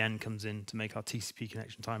CDN comes in to make our TCP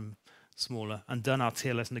connection time smaller, and done our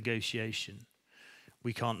TLS negotiation,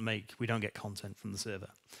 we don't get content from the server.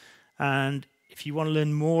 And if you want to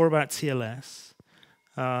learn more about TLS,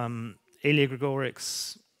 Ilya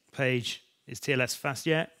Grigoryk's page is TLS Fast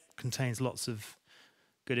Yet, contains lots of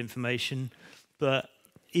good information, but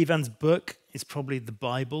Ivan's book is probably the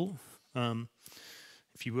Bible.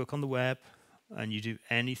 If you work on the web and you do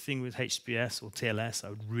anything with HTTPS or TLS, I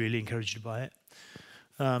would really encourage you to buy it.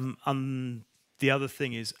 And the other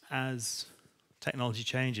thing is, as technology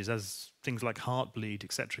changes, as things like Heartbleed,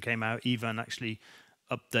 etc., came out, Ivan actually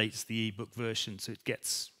updates the ebook version, so it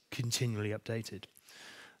gets continually updated.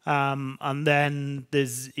 And then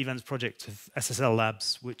there's Ivan's project of SSL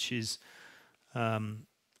Labs, which is a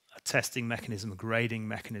testing mechanism, a grading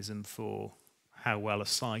mechanism for how well a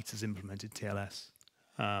site has implemented TLS,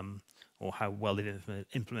 or how well they've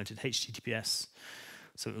implemented HTTPS.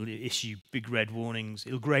 So it'll issue big red warnings.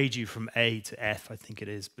 It'll grade you from A to F, I think it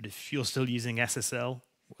is. But if you're still using SSL,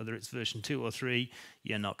 whether it's version 2 or 3,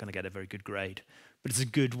 you're not going to get a very good grade. But it's a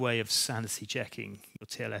good way of sanity checking your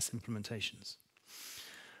TLS implementations.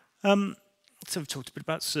 So we've talked a bit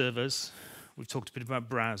about servers. We've talked a bit about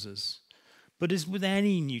browsers. But as with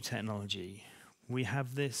any new technology, we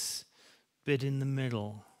have this bit in the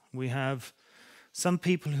middle. We have some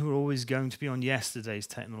people who are always going to be on yesterday's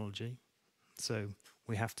technology. So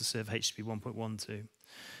we have to serve HTTP 1.12.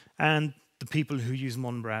 And the people who use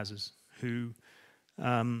modern browsers, who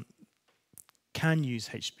can use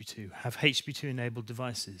HTTP2, have HTTP2 enabled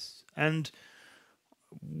devices. And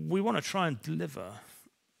we want to try and deliver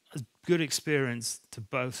a good experience to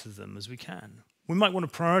both of them as we can. We might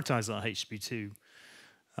want to prioritize our HTTP2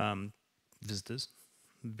 visitors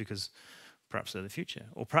because perhaps they're the future.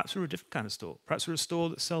 Or perhaps we're a different kind of store. Perhaps we're a store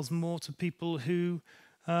that sells more to people who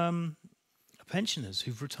are pensioners,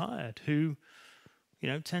 who've retired, who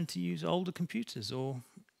tend to use older computers or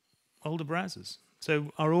older browsers.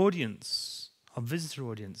 So our audience, our visitor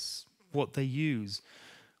audience, what they use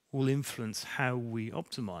will influence how we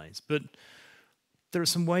optimize. But there are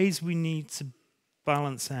some ways we need to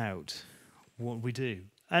balance out what we do.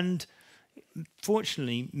 And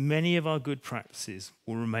fortunately, many of our good practices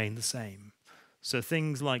will remain the same. So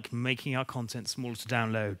things like making our content smaller to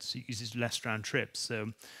download, so it uses less round trips.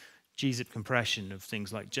 So gzip compression of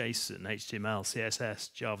things like JSON, HTML,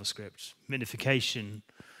 CSS, JavaScript, minification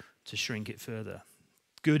to shrink it further.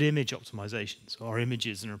 Good image optimization, so our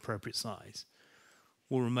images in an appropriate size,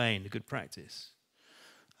 will remain a good practice.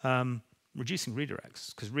 Reducing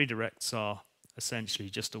redirects, because redirects are essentially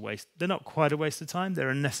just a waste. They're not quite a waste of time, they're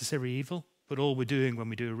a necessary evil, but all we're doing when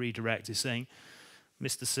we do a redirect is saying,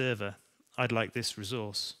 Mr. Server, I'd like this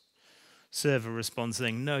resource. Server responds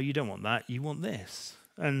saying, no, you don't want that, you want this.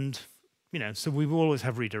 And, so we will always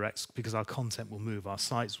have redirects because our content will move, our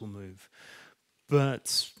sites will move.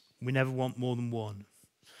 But we never want more than one.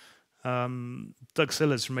 Doug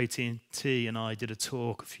Sillers from AT&T and I did a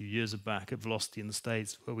talk a few years back at Velocity in the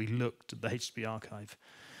States where we looked at the HTTP archive.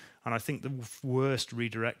 And I think the worst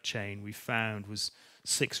redirect chain we found was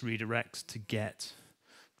 6 redirects to get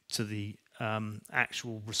to the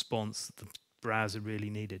actual response that the browser really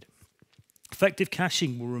needed. Effective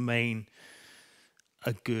caching will remain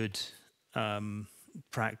a good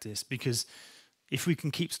practice, because if we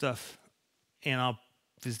can keep stuff in our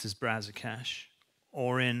visitor's browser cache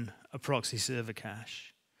or in a proxy server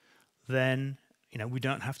cache, then we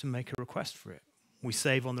don't have to make a request for it. We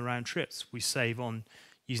save on the round trips. We save on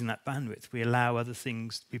using that bandwidth. We allow other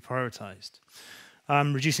things to be prioritized.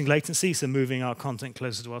 Reducing latency, so moving our content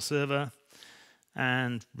closer to our server,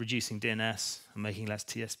 and reducing DNS and making less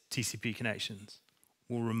TCP connections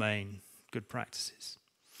will remain good practices.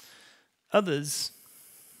 Others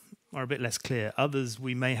are a bit less clear. Others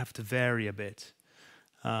we may have to vary a bit,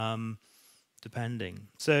 depending.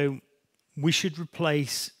 So we should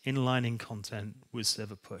replace inlining content with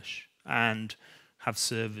server push and have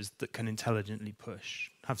servers that can intelligently push.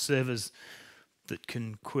 Have servers that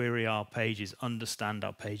can query our pages, understand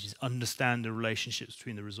the relationships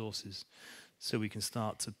between the resources, so we can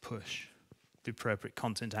start to push the appropriate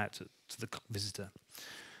content out to the visitor.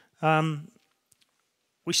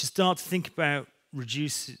 We should start to think about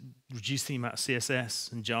reduce the amount of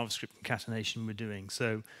CSS and JavaScript concatenation we're doing.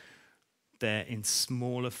 So they're in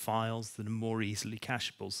smaller files that are more easily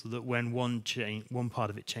cacheable, so that when one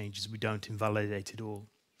part of it changes, we don't invalidate it all.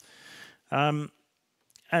 And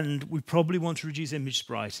we probably want to reduce image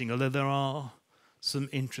spriting, although there are some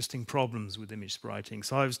interesting problems with image spriting.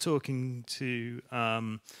 So I was talking to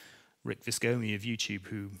Rick Viscomi of YouTube,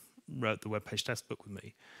 who wrote the web page test book with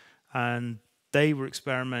me, and they were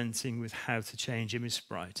experimenting with how to change image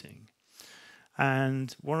spriting.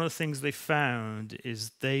 And one of the things they found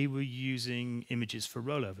is they were using images for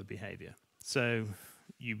rollover behavior. So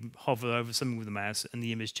you hover over something with the mouse and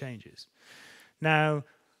the image changes. Now,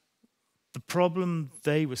 the problem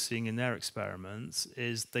they were seeing in their experiments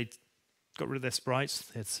is they got rid of their sprites,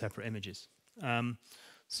 they had separate images.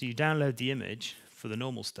 So you download the image for the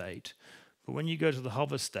normal state, but when you go to the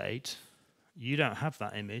hover state, you don't have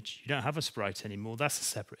that image, you don't have a sprite anymore. That's a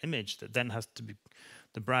separate image that then has to be,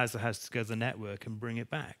 the browser has to go to the network and bring it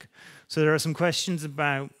back. So there are some questions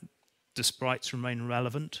about, do sprites remain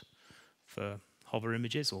relevant for hover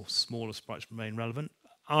images, or smaller sprites remain relevant?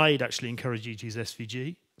 I'd actually encourage you to use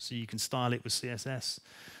SVG, so you can style it with CSS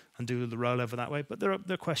and do the rollover that way, but there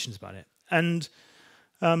are questions about it. And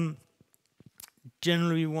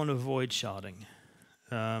generally we want to avoid sharding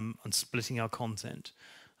and splitting our content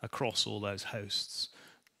across all those hosts,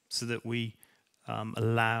 so that we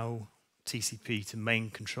allow TCP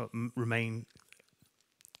to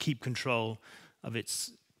keep control of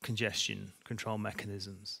its congestion control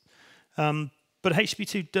mechanisms. But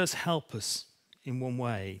HTTP2 does help us in one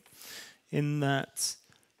way, in that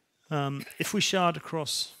if we shard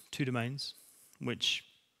across 2 domains, which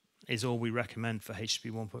is all we recommend for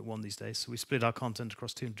HTTP 1.1 these days, so we split our content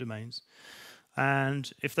across 2 domains,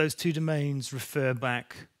 and if those 2 domains refer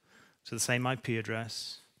back to the same IP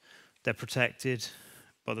address, they're protected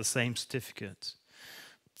by the same certificate,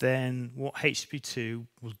 then what HTTP2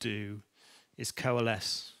 will do is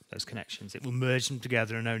coalesce those connections. It will merge them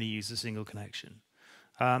together and only use a single connection.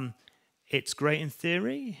 It's great in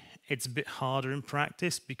theory. It's a bit harder in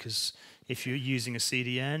practice, because if you're using a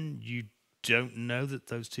CDN, you don't know that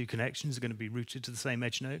those 2 connections are going to be routed to the same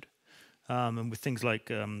edge node. And with things like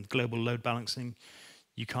global load balancing,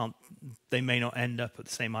 they may not end up at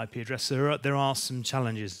the same IP address. So there are some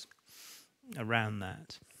challenges around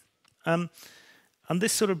that. And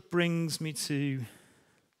this sort of brings me to,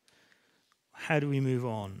 how do we move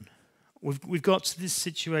on? We've got to this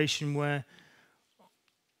situation where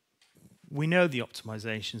we know the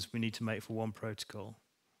optimizations we need to make for one protocol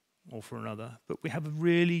or for another, but we have a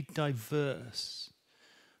really diverse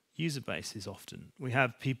user bases often. We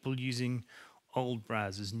have people using old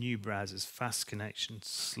browsers, new browsers, fast connections,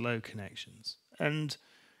 slow connections. And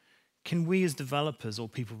can we as developers, or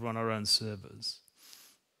people who run our own servers,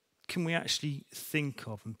 can we actually think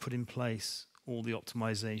of and put in place all the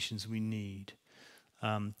optimizations we need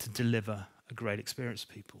to deliver a great experience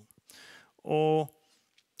to people? Or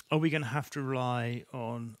are we going to have to rely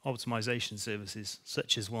on optimization services,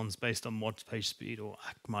 such as ones based on mod page speed or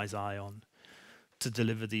Akamai's Ion, to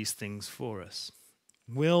deliver these things for us?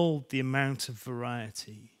 Will the amount of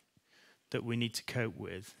variety that we need to cope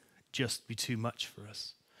with just be too much for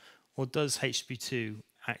us? Or does HTTP2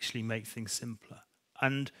 actually make things simpler?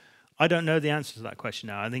 And I don't know the answer to that question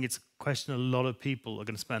now. I think it's a question a lot of people are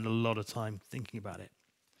going to spend a lot of time thinking about it.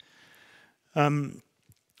 And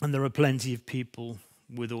there are plenty of people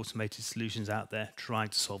with automated solutions out there trying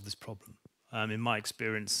to solve this problem. In my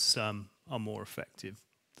experience, some are more effective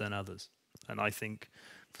than others. And I think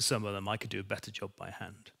for some of them, I could do a better job by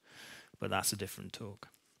hand. But that's a different talk.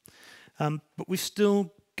 But we've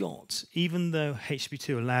still got, even though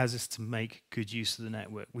HTTP2 allows us to make good use of the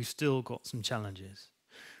network, we've still got some challenges.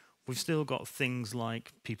 We've still got things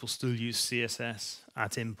like people still use CSS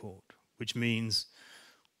at import, which means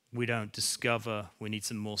we don't discover we need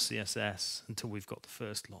some more CSS until we've got the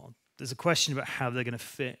first lot. There's a question about how they're going to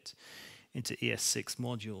fit into ES6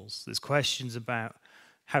 modules. There's questions about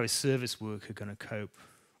how is Service Worker going to cope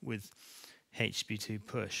with HTTP2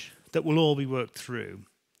 push that will all be worked through,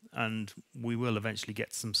 and we will eventually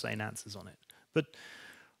get some sane answers on it. But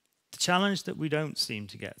the challenge that we don't seem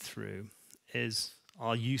to get through is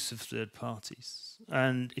our use of third parties.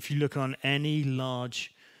 And if you look on any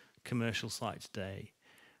large commercial site today,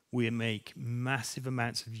 we make massive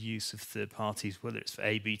amounts of use of third parties, whether it's for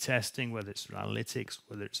A/B testing, whether it's for analytics,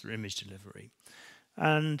 whether it's for image delivery.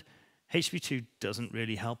 And HTTP2 doesn't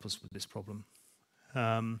really help us with this problem.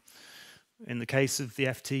 In the case of the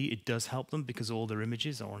FT, it does help them because all their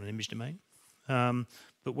images are on an image domain.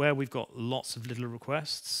 But where we've got lots of little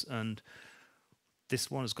requests, and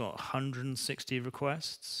this one has got 160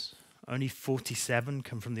 requests, only 47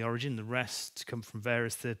 come from the origin, the rest come from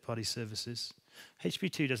various third-party services.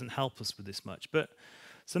 HTTP2 doesn't help us with this much, but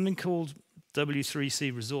something called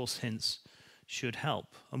W3C resource hints should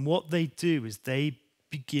help. And what they do is they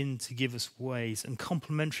begin to give us ways and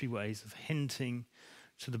complementary ways of hinting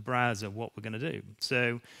to the browser what we're going to do.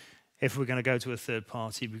 So if we're going to go to a third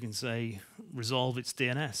party, we can say resolve its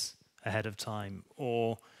DNS ahead of time.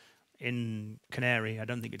 Or in Canary, I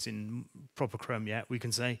don't think it's in proper Chrome yet, we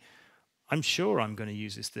can say, I'm sure I'm going to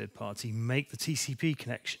use this third party, make the TCP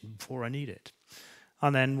connection before I need it.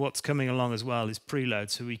 And then what's coming along as well is preload,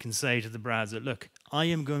 so we can say to the browser, look, I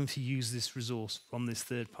am going to use this resource from this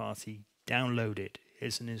third party, download it,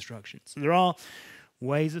 here's an instruction. So there are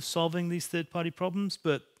ways of solving these third-party problems,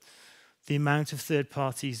 but the amount of third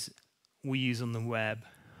parties we use on the web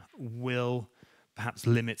will perhaps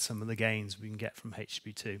limit some of the gains we can get from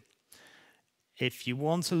HTTP2. If you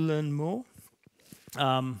want to learn more,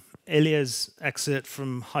 Ilya's excerpt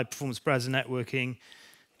from High Performance Browser Networking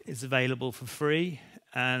is available for free,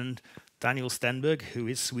 and Daniel Stenberg, who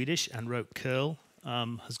is Swedish and wrote curl,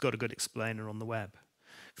 has got a good explainer on the web.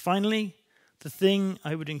 Finally, the thing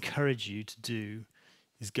I would encourage you to do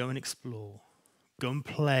is go and explore, go and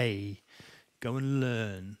play, go and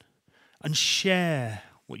learn, and share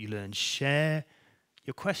what you learn. Share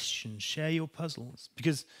your questions, share your puzzles,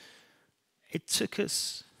 because it took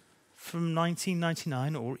us from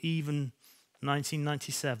 1999 or even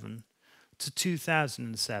 1997 to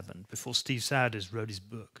 2007 before Steve Souders wrote his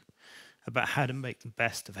book about how to make the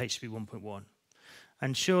best of HTTP 1.1.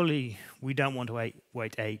 And surely we don't want to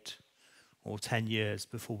wait 8 or 10 years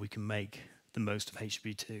before we can make the most of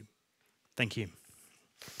HTTP2. Thank you.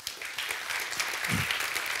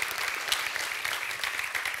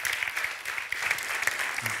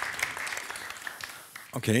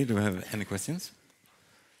 Okay, do we have any questions?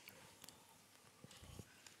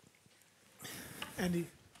 Andy,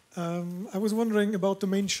 I was wondering about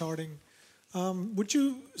domain sharding. Would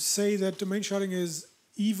you say that domain sharding is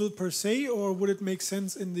evil per se, or would it make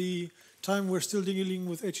sense in the time we're still dealing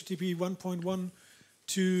with HTTP 1.1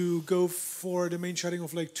 to go for domain sharding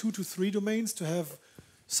of like 2 to 3 domains, to have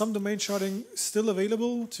some domain sharding still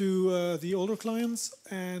available to the older clients,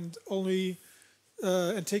 and only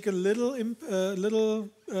and take a little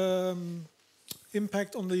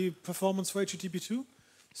impact on the performance for HTTP2?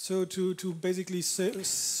 So to basically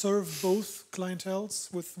serve both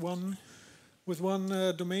clienteles with one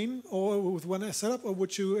domain or with one setup, or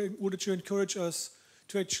would you encourage us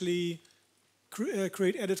to actually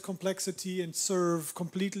create added complexity and serve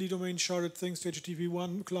completely domain sharded things to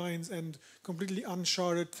HTTP1 clients and completely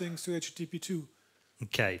unsharded things to HTTP2?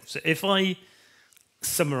 Okay, so if I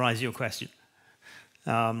summarize your question,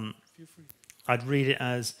 I'd read it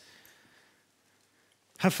as,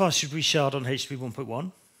 how fast should we shard on HTTP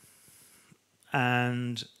 1.1?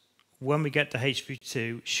 And when we get to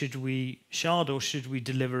HTTP2, should we shard or should we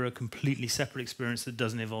deliver a completely separate experience that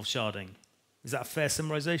doesn't involve sharding? Is that a fair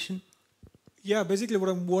summarization? Yeah, basically what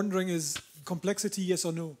I'm wondering is complexity, yes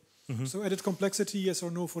or no? Mm-hmm. So added complexity, yes or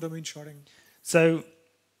no for domain sharding? So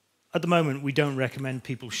at the moment, we don't recommend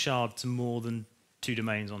people shard to more than 2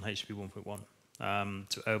 domains on HTTP 1.1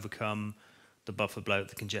 to overcome the buffer bloat,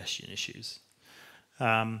 the congestion issues.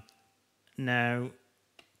 Now,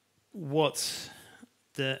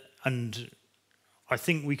 and I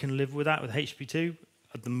think we can live with that with HTTP2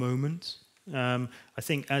 at the moment. I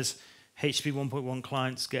think as HTTP 1.1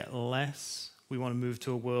 clients get less, we want to move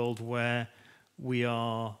to a world where we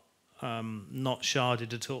are not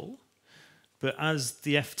sharded at all. But as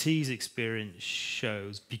the FT's experience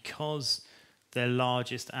shows, because their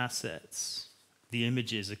largest assets, the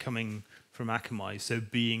images, are coming from Akamai, so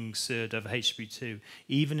being served over HTTP2,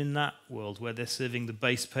 even in that world where they're serving the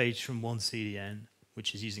base page from one CDN,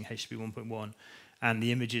 which is using HTTP 1.1, and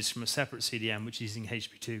the images from a separate CDN, which is using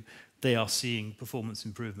HTTP2, they are seeing performance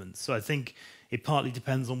improvements. So I think it partly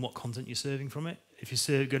depends on what content you're serving from it. If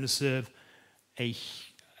you're going to serve a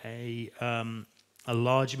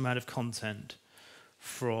large amount of content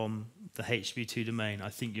from the HTTP2 domain, I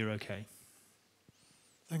think you're okay.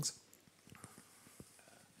 Thanks.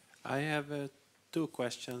 I have 2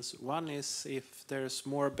 questions. One is if there's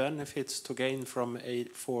more benefits to gain from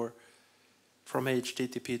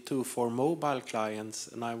HTTP2 for mobile clients,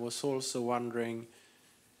 and I was also wondering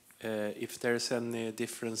if there's any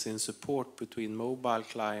difference in support between mobile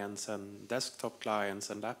clients and desktop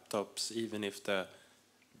clients and laptops, even if the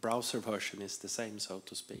browser version is the same, so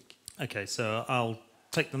to speak. Okay, so I'll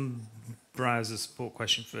take the browser support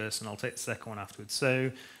question first, and I'll take the second one afterwards.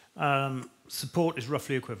 So support is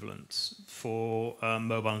roughly equivalent for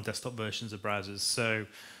mobile and desktop versions of browsers. So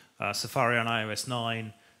Safari on iOS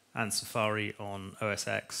 9 and Safari on OS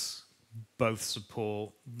X both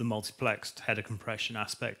support the multiplexed header compression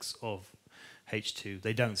aspects of H2.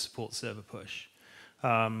 They don't support server push.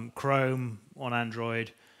 Chrome on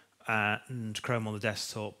Android and Chrome on the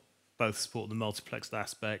desktop both support the multiplexed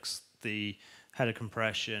aspects, the header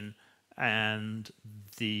compression, and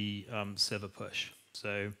the server push.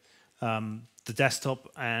 So the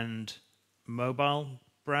desktop and mobile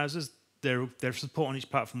browsers, their support on each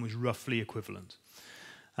platform was roughly equivalent.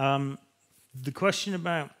 The question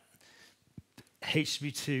about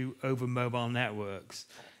HTTP2 over mobile networks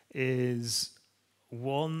is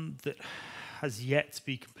one that has yet to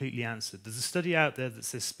be completely answered. There's a study out there that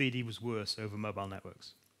says Speedy was worse over mobile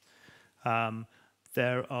networks.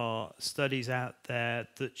 There are studies out there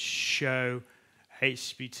that show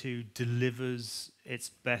HTTP2 delivers its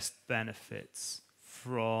best benefits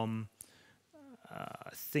from,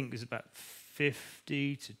 I think there's about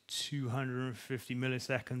 50 to 250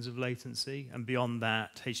 milliseconds of latency, and beyond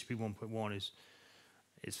that, HTTP 1.1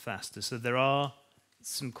 is faster. So there are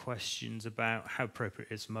some questions about how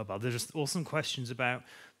appropriate it is for mobile. There's also some questions about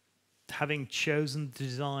having chosen the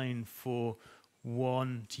design for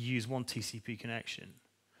to use one TCP connection.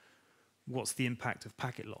 What's the impact of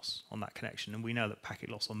packet loss on that connection? And we know that packet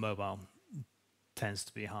loss on mobile tends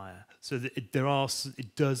to be higher. So it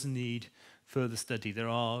does need further study. There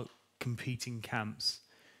are competing camps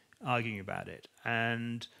arguing about it.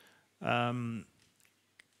 And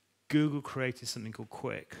Google created something called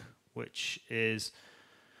Quick, which is,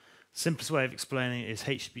 simplest way of explaining it is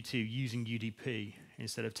HTTP2 using UDP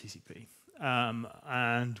instead of TCP.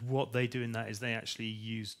 And what they do in that is they actually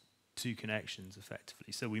use 2 connections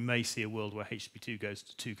effectively. So we may see a world where HTTP2 goes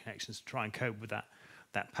to 2 connections to try and cope with that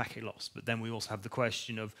packet loss. But then we also have the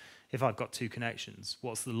question of, if I've got 2 connections,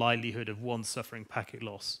 what's the likelihood of one suffering packet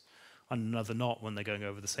loss and another not when they're going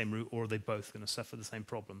over the same route, or are they both going to suffer the same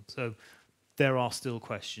problem? So there are still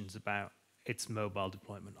questions about its mobile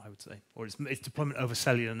deployment, I would say, or its deployment over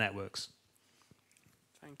cellular networks.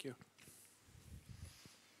 Thank you.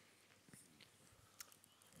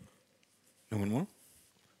 No one more?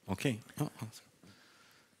 Okay.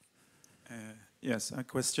 Yes, a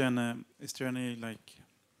question. Is there any,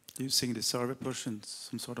 using the server push in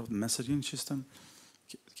some sort of messaging system,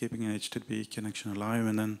 keeping an HTTP connection alive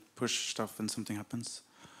and then push stuff when something happens?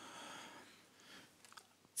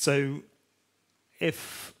 So the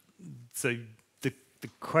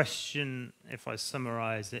question, if I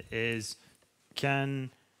summarize it, is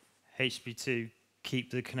can HTTP2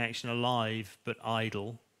 keep the connection alive but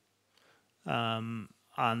idle?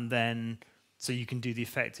 And then, so you can do the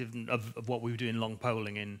effect of what we were doing long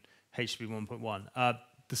polling in HTTP 1.1.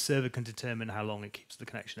 The server can determine how long it keeps the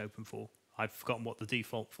connection open for. I've forgotten what the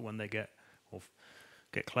default for when they get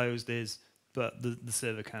closed is, but the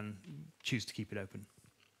server can choose to keep it open.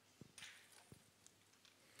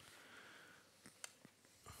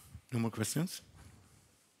 No more questions?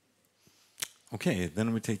 Okay,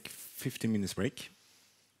 then we take 15 minutes break.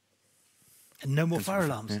 And no more fire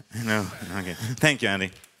alarms. No, okay. Thank you,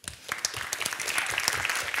 Andy.